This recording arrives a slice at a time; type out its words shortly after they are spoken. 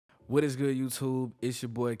What is good, YouTube? It's your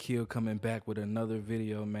boy A.K.I.L coming back with another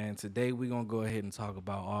video, man. Today we're gonna go ahead and talk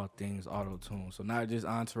about all things auto-tune. So not just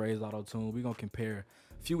Entree's auto-tune, we're gonna compare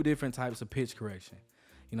a few different types of pitch correction.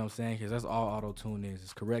 You know what I'm saying? Because that's all auto-tune is.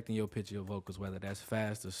 It's correcting your pitch of your vocals, whether that's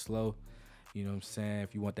fast or slow. You know what I'm saying?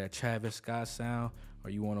 If you want that Travis Scott sound or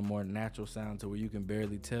you want a more natural sound to where you can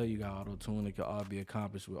barely tell you got auto-tune, it can all be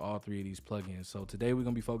accomplished with all three of these plugins. So today we're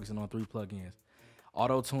gonna be focusing on three plugins.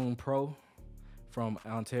 Autotune Pro from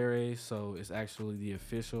Autotune, so it's actually the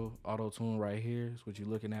official Autotune right here. It's what you're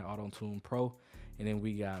looking at, Autotune Pro. And then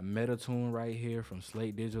we got Metatune right here from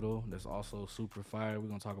Slate Digital. That's also super fire. We're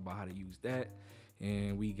gonna talk about how to use that.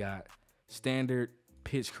 And we got standard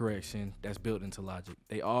pitch correction that's built into Logic.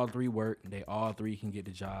 They all three work. They all three can get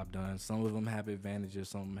the job done. Some of them have advantages,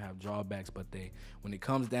 some of them have drawbacks, but when it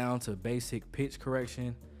comes down to basic pitch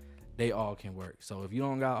correction, they all can work. So if you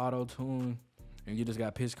don't got Autotune and you just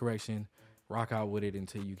got pitch correction, rock out with it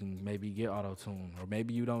until you can maybe get auto-tune, or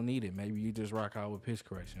maybe you don't need it. Maybe you just rock out with pitch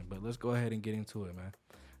correction. But let's go ahead and get into it, man.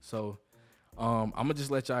 So I'm gonna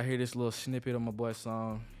just let y'all hear this little snippet of my boy's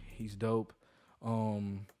song. He's dope.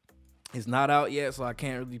 It's not out yet, so I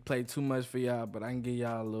can't really play too much for y'all, but I can give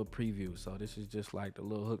y'all a little preview. So this is just like the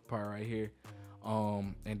little hook part right here.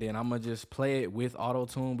 And then I'm gonna just play it with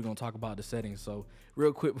auto-tune. We're gonna talk about the settings. So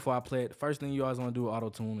real quick before I play it, the first thing you always wanna do with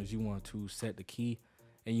auto-tune is you want to set the key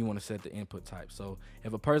and you want to set the input type. So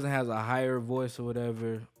if a person has a higher voice or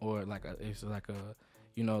whatever, or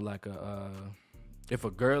if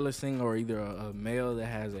a girl is singing, or either a male that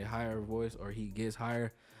has a higher voice or he gets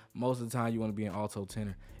higher, most of the time you want to be in alto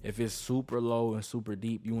tenor. If it's super low and super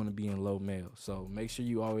deep, you want to be in low male. So make sure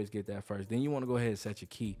you always get that first. Then you want to go ahead and set your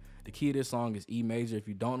key. The key of this song is E major. If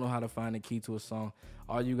you don't know how to find the key to a song,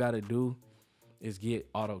 all you got to do is get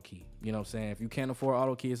auto key. You know what I'm saying? If you can't afford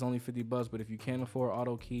auto key, it's only $50, but if you can't afford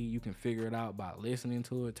auto key, you can figure it out by listening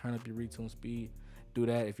to it, turn up your retune speed, do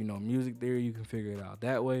that. If you know music theory, you can figure it out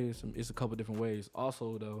that way. It's a couple different ways.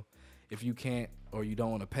 Also though, if you can't or you don't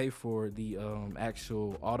want to pay for the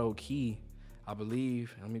actual auto key, I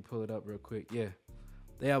believe, let me pull it up real quick. Yeah,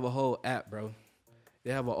 they have a whole app, bro.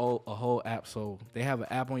 They have a whole app. So they have an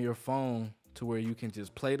app on your phone to where you can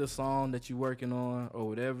just play the song that you're working on or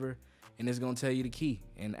whatever, and it's gonna tell you the key.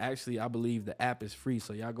 And actually, I believe the app is free,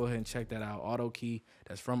 so y'all go ahead and check that out. Auto key,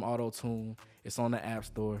 that's from Autotune. It's on the App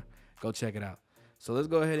Store. Go check it out. So let's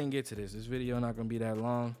go ahead and get to this. This video not gonna be that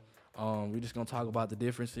long. We're just gonna talk about the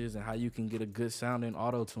differences and how you can get a good sounding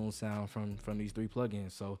Autotune sound from these three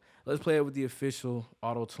plugins. So let's play it with the official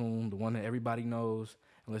Autotune, the one that everybody knows,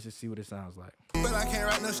 and let's just see what it sounds like. But I can't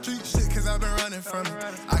write no street shit cause I've been running from it.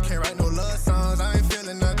 I can't write no love songs, I ain't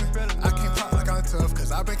feeling nothing. I can't pop like I'm tough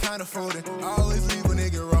cause I've been kinda folded. I always leave when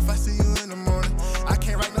it get rough, I see you in the morning. I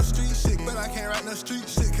can't write no street shit, but I can't write no street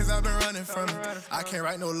shit cause I've been running from it. I can't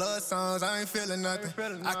write no love songs, I ain't feeling nothing.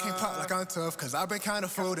 I can't pop like I'm tough cause I've been kinda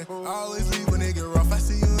folded. I always leave when it get rough, I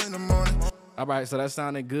see you in the morning. All right, so that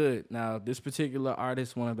sounded good. Now, this particular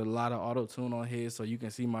artist wanted a lot of auto-tune on his, so you can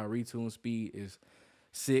see my retune speed is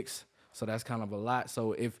 6. So that's kind of a lot.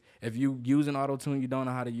 So if you using auto-tune, you don't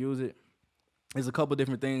know how to use it, there's a couple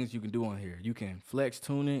different things you can do on here. You can flex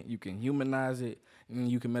tune it, you can humanize it,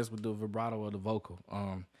 and you can mess with the vibrato of the vocal.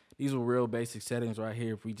 These were real basic settings right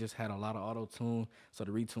here. If we just had a lot of auto-tune, so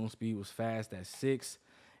the retune speed was fast at 6.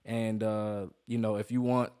 And, you know, if you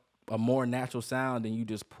want a more natural sound, then you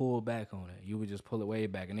just pull back on it. You would just pull it way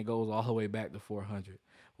back, and it goes all the way back to 400.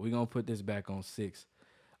 We're going to put this back on 6.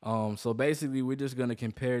 So basically, we're just going to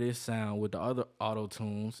compare this sound with the other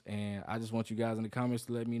auto-tunes, and I just want you guys in the comments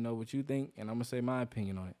to let me know what you think, and I'm going to say my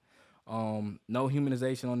opinion on it. No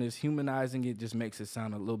humanization on this. Humanizing it just makes it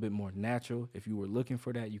sound a little bit more natural. If you were looking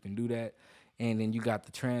for that, you can do that. And then you got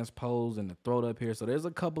the transpose and the throat up here. So there's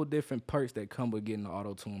a couple different perks that come with getting the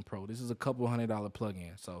Autotune Pro. This is a couple $100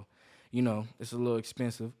 plugin. So, you know, it's a little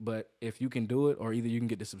expensive, but if you can do it, or either you can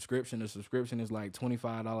get the subscription is like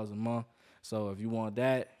 $25 a month. So if you want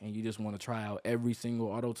that and you just want to try out every single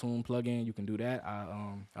Autotune plugin, you can do that.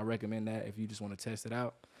 I recommend that if you just want to test it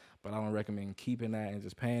out, but I don't recommend keeping that and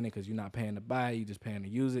just paying it, because you're not paying to buy it, you're just paying to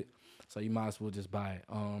use it. So you might as well just buy it.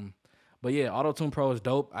 But yeah, Autotune Pro is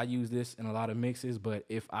dope. I use this in a lot of mixes, but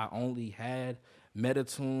if I only had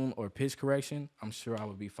Metatune or pitch correction, I'm sure I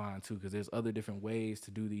would be fine too, because there's other different ways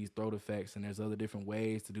to do these throat effects, and there's other different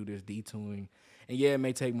ways to do this detuning. And yeah, it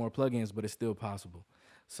may take more plugins, but it's still possible.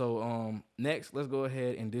 So next, let's go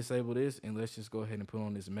ahead and disable this, and let's just go ahead and put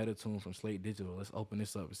on this Metatune from Slate Digital. Let's open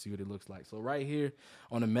this up and see what it looks like. So right here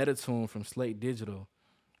on the Metatune from Slate Digital,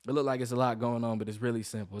 it look like it's a lot going on, but it's really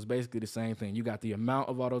simple. It's basically the same thing. You got the amount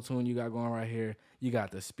of auto-tune you got going right here. You got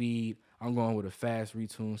the speed. I'm going with a fast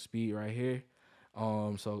retune speed right here.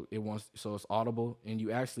 So it's audible, and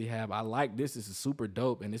you actually have, I like this. This is super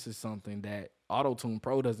dope, and this is something that Autotune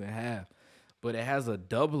Pro doesn't have. But it has a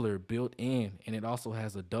doubler built in, and it also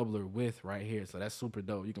has a doubler width right here. So that's super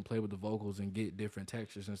dope. You can play with the vocals and get different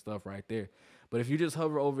textures and stuff right there. But if you just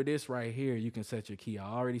hover over this right here, you can set your key. I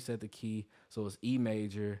already set the key, so it's E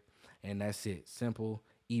major, and that's it. Simple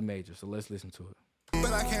E major. So let's listen to it.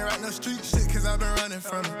 But I can't write no street shit cause I've been running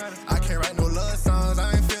from it. I can't write no love songs,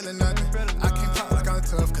 I ain't feeling nothing. I can't pop like I'm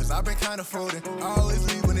tough cause I've been kinda folded. I always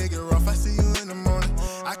leave when it get rough, I see you in the morning.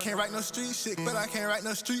 I can't write no street shit, but I can't write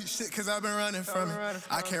no street shit cause I've been running from it.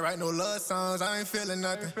 I can't write no love songs, I ain't feeling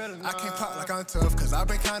nothing. I can't pop like I'm tough cause I've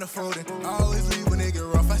been kinda folded. I always leave when it get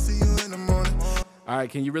rough, I see you in the morning. All right,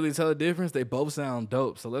 can you really tell the difference? They both sound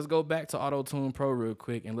dope. So let's go back to Autotune Pro real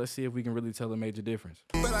quick, and let's see if we can really tell a major difference.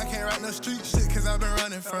 But I can't write no street shit cause I've been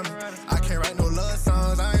running from it. I can't write no love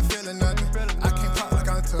songs, I ain't feeling nothing. I can't pop like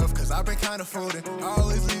I'm tough cause I've been kinda folded. I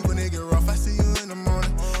always leave when it get rough, I see you in the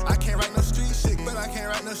morning. I can't write no street shit, but I can't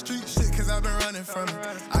write no street shit cause I've been running from it.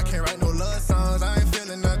 I can't write no love songs, I ain't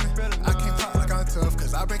feeling nothing. I can't pop like I'm tough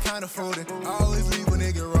cause I've been kinda folded. I always leave when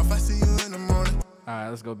it get rough, I see you in the morning. All right,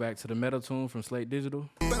 let's go back to the Metatune from Slate Digital.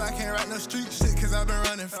 But I can't write no street shit cause I've been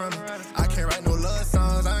running from it. I can't write no love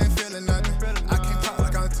songs, I ain't feeling nothing. I can't pop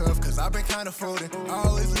like I'm tough cause I've been kinda folded. I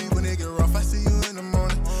always leave when it get rough, I see you in the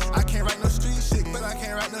morning. I can't write no street shit, but I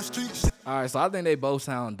can't write no street shit. All right, so I think they both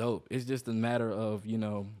sound dope. It's just a matter of, you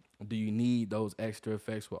know, do you need those extra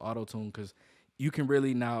effects with Autotune? Because you can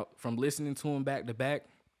really now, from listening to them back to back,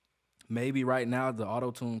 maybe right now the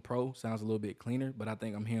Autotune Pro sounds a little bit cleaner, but I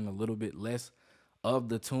think I'm hearing a little bit less of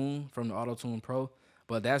the tune from the Autotune Pro.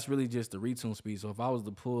 But that's really just the retune speed. So if I was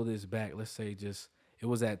to pull this back, let's say just, it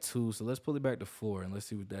was at 2, so let's pull it back to 4 and let's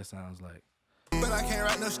see what that sounds like. But I can't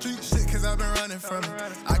write no street shit cause I've been running from it.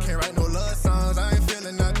 I can't write no love songs, I ain't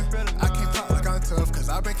feeling nothing. I can't pop like I'm tough cause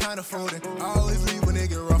I've been kinda folded. I always leave when it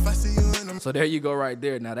get rough, I see you in the. So there you go right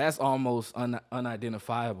there. Now that's almost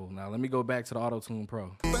unidentifiable. Now let me go back to the Autotune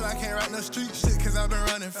Pro. But I can't write no street shit cause I've been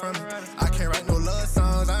running from it. I can't write no love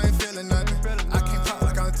songs, I ain't feeling nothing. I can't pop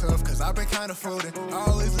like I'm tough cause I've been kinda folded. I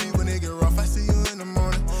always leave when it get rough, I see you in the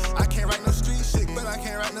morning. I can't write no street shit, but I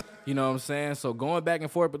can't write no. You know what I'm saying? So going back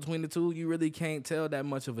and forth between the two, you really can't tell that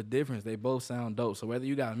much of a difference. They both sound dope. So whether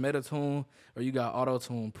you got Metatune or you got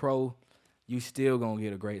Autotune Pro, you still gonna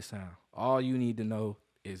get a great sound. All you need to know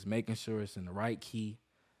is making sure it's in the right key,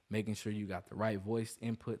 making sure you got the right voice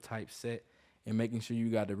input type set, and making sure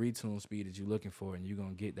you got the retune speed that you're looking for, and you're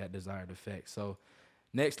gonna get that desired effect. So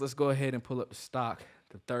next, let's go ahead and pull up the stock,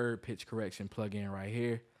 the third pitch correction plugin right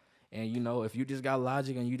here. And, you know, if you just got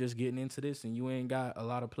Logic and you just getting into this and you ain't got a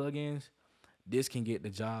lot of plugins, this can get the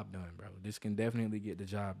job done, bro. This can definitely get the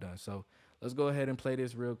job done. So let's go ahead and play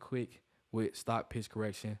this real quick with stock pitch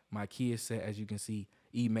correction. My key is set, as you can see,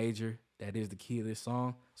 E major. That is the key of this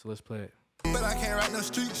song. So let's play it. But I can't write no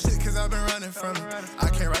street shit cause I've been running from it. I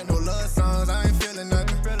can't write no love songs, I ain't feeling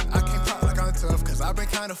nothing. I can't pop like I'm tough cause I've been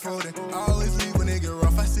kinda folded. I always leave when it get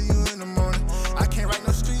rough, I see you in the morning. I can't write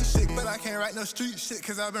no street shit, but I can't write no street shit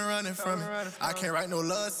cause I've been running from it. I can't write no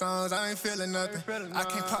love songs, I ain't feeling nothing. I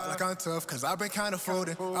can't pop like I'm tough cause I've been kinda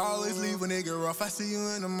folded. I always leave when it get rough, I see you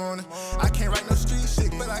in the morning. I can't write no street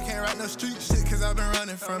shit, but I can't write no street shit cause I've been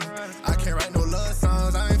running from it. I can't write no love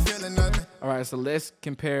songs, I ain't feeling nothing. All right, so let's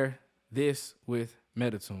compare this with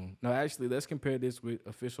Metatune. No, actually, let's compare this with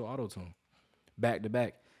official Autotune, back to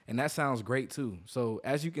back. And that sounds great too. So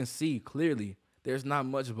as you can see clearly, there's not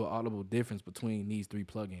much of an audible difference between these three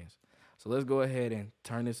plugins. So let's go ahead and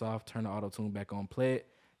turn this off, turn the Autotune back on, play it.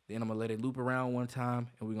 Then I'm gonna let it loop around one time,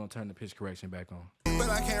 and we're gonna turn the pitch correction back on. But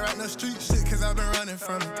I can't write no street shit cause I've been running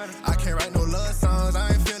from it. I can't write no love songs,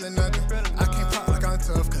 I ain't feeling nothing. I can't pop like I'm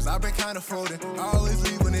tough cause I've been kinda folded. I always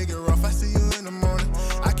leave when it get rough, I see you in the morning.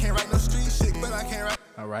 I can't write no street shit, but I can't write.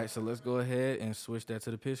 All right, so let's go ahead and switch that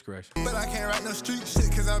to the pitch correction. But I can't write no street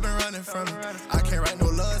shit cause I've been running from it. I can't write no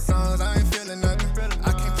love songs, I ain't feeling nothing.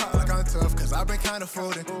 I can't pop like I'm tough cause I've been kinda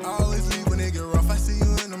folded. I always leave when it get rough, I see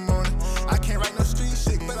you in the morning. I can't write no street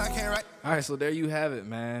shit, but I can't write. All right, so there you have it,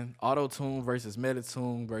 man. Autotune versus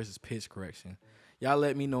Metatune versus pitch correction. Y'all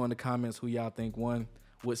let me know in the comments who y'all think won,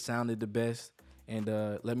 what sounded the best, and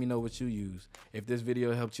let me know what you use. If this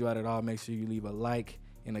video helped you out at all, make sure you leave a like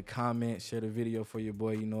and a comment, share the video for your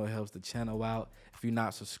boy. You know it helps the channel out. If you're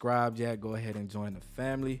not subscribed yet, go ahead and join the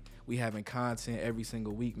family. We having content every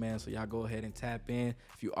single week, man, so y'all go ahead and tap in.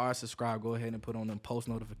 If you are subscribed, go ahead and put on them post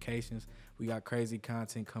notifications. We got crazy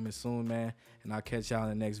content coming soon, man, and I'll catch y'all in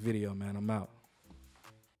the next video, man. I'm out.